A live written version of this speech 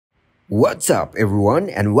What's up everyone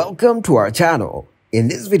and welcome to our channel. In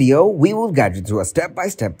this video, we will guide you through a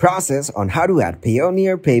step-by-step process on how to add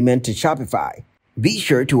Payoneer payment to Shopify. Be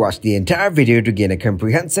sure to watch the entire video to gain a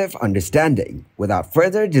comprehensive understanding. Without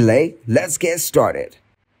further delay, let's get started.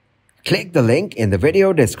 Click the link in the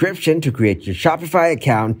video description to create your Shopify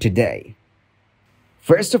account today.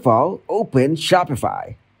 First of all, open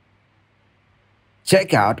Shopify.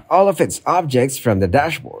 Check out all of its objects from the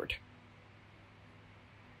dashboard,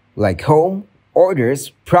 like home, orders,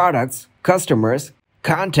 products, customers,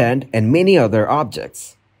 content, and many other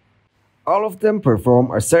objects. All of them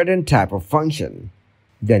perform a certain type of function.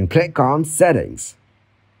 Then click on Settings.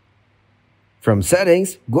 From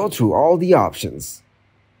Settings, go through all the options.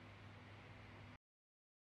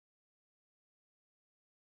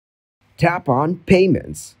 Tap on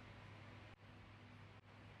Payments.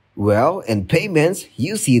 Well, in Payments,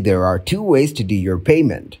 you see there are two ways to do your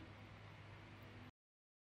payment.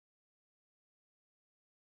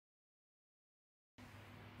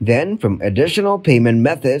 Then, from Additional Payment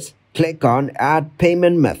Methods, click on Add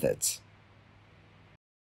Payment Methods.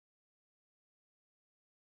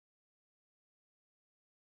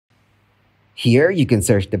 Here, you can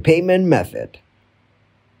search the payment method.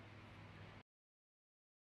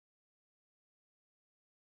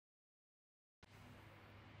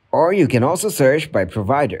 Or you can also search by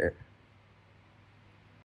provider.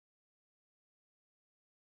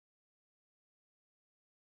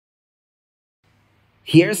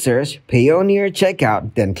 Here search Payoneer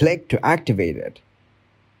Checkout, then click to activate it.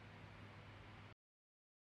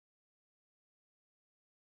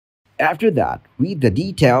 After that, read the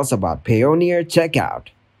details about Payoneer Checkout.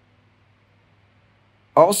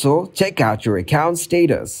 Also, check out your account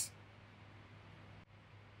status.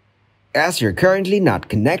 As you're currently not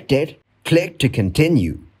connected, click to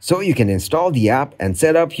continue so you can install the app and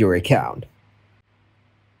set up your account.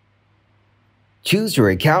 Choose your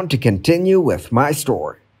account to continue with My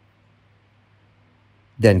Store.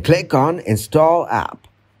 Then click on Install App.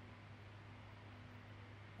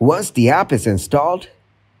 Once the app is installed,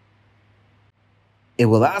 it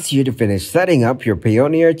will ask you to finish setting up your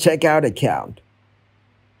Payoneer Checkout account.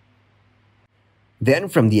 Then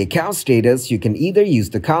from the account status, you can either use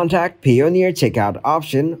the Contact Payoneer Checkout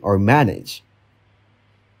option or Manage.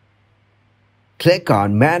 Click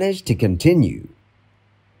on Manage to continue.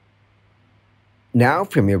 Now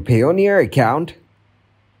from your Payoneer account,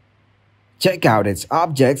 check out its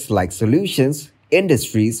objects like solutions,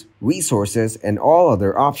 industries, resources, and all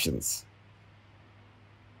other options.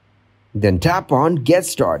 Then tap on Get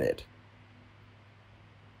Started.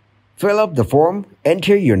 Fill up the form,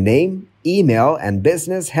 enter your name, email, and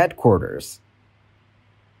business headquarters.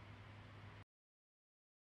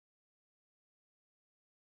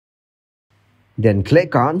 Then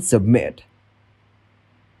click on Submit.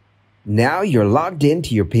 Now you're logged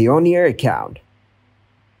into your Payoneer account.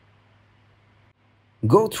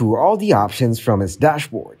 Go through all the options from its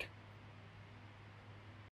dashboard.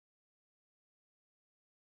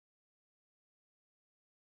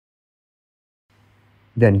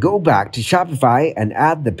 Then go back to Shopify and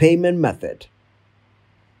add the payment method.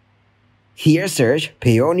 Here search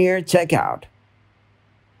Payoneer Checkout.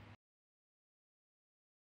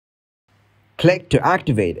 Click to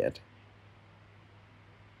activate it.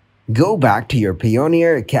 Go back to your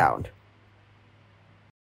Payoneer account.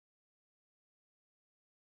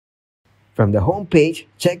 From the home page,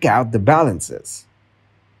 check out the balances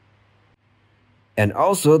and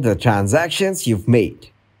also the transactions you've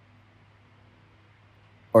made.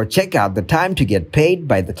 Or check out the time to get paid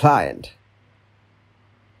by the client.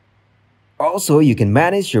 Also, you can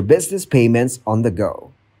manage your business payments on the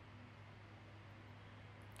go.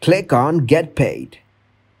 Click on Get Paid.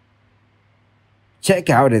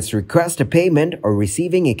 Check out its Request a Payment or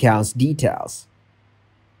Receiving Accounts details.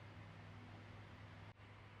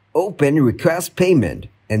 Open Request Payment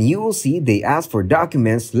and you will see they ask for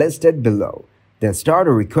documents listed below. Then start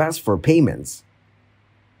a request for payments.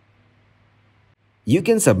 You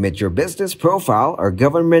can submit your business profile or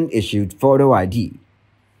government-issued photo ID.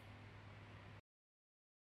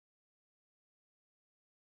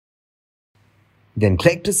 Then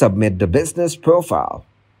click to submit the business profile.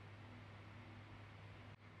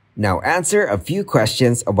 Now answer a few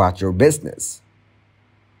questions about your business.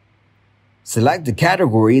 Select the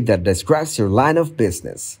category that describes your line of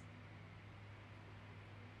business.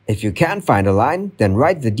 If you can't find a line, then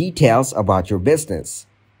write the details about your business.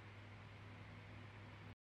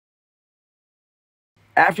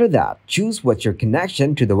 After that, choose what's your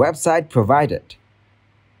connection to the website provided.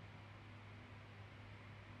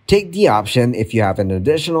 Take the option if you have an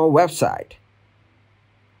additional website.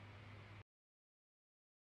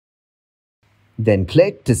 Then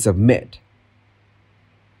click to submit.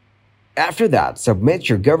 After that, submit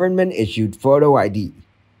your government-issued photo ID.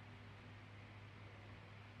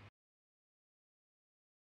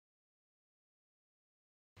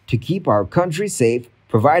 To keep our country safe,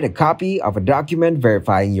 provide a copy of a document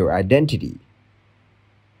verifying your identity.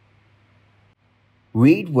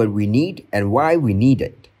 Read what we need and why we need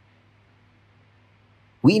it.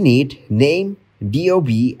 We need name, DOB,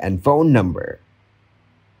 and phone number.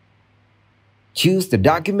 Choose the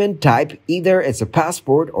document type, either it's a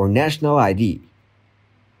passport or national ID.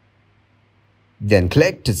 Then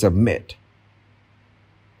click to submit.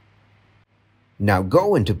 Now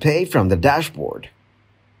go into Pay from the dashboard.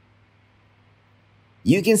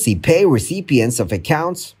 You can see Pay recipients of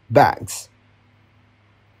accounts, banks,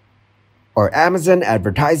 or Amazon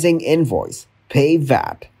advertising invoice, Pay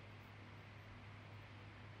VAT.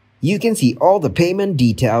 You can see all the payment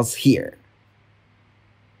details here.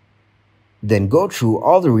 Then go through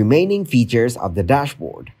all the remaining features of the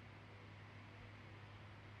dashboard.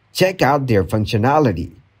 Check out their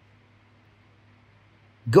functionality.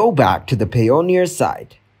 Go back to the Payoneer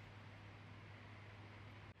site.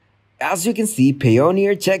 As you can see,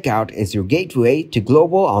 Payoneer Checkout is your gateway to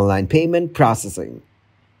global online payment processing.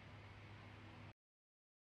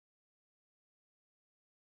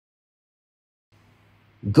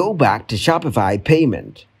 Go back to Shopify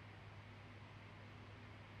Payment.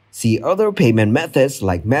 See other payment methods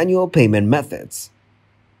like manual payment methods.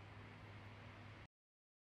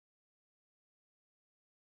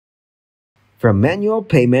 From manual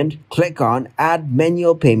payment, click on Add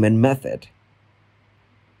Manual Payment Method.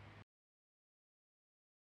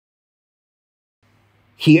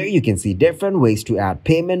 Here you can see different ways to add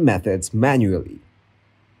payment methods manually.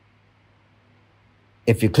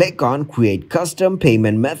 If you click on Create Custom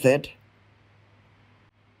Payment Method,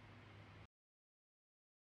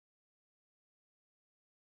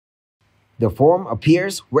 the form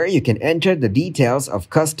appears where you can enter the details of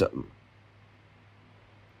custom.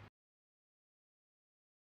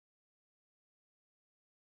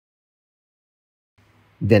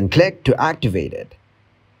 Then click to activate it.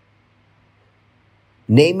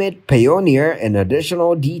 Name it Payoneer and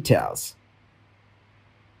additional details.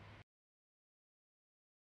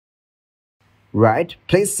 Write,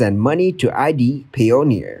 please send money to ID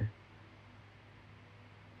Payoneer.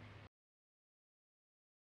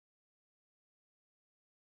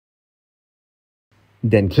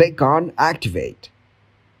 Then click on Activate.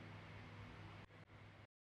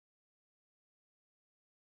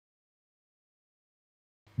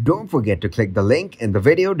 Don't forget to click the link in the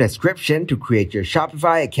video description to create your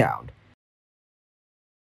Shopify account.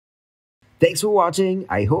 Thanks for watching.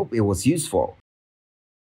 I hope it was useful.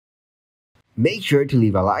 Make sure to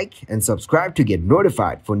leave a like and subscribe to get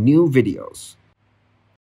notified for new videos.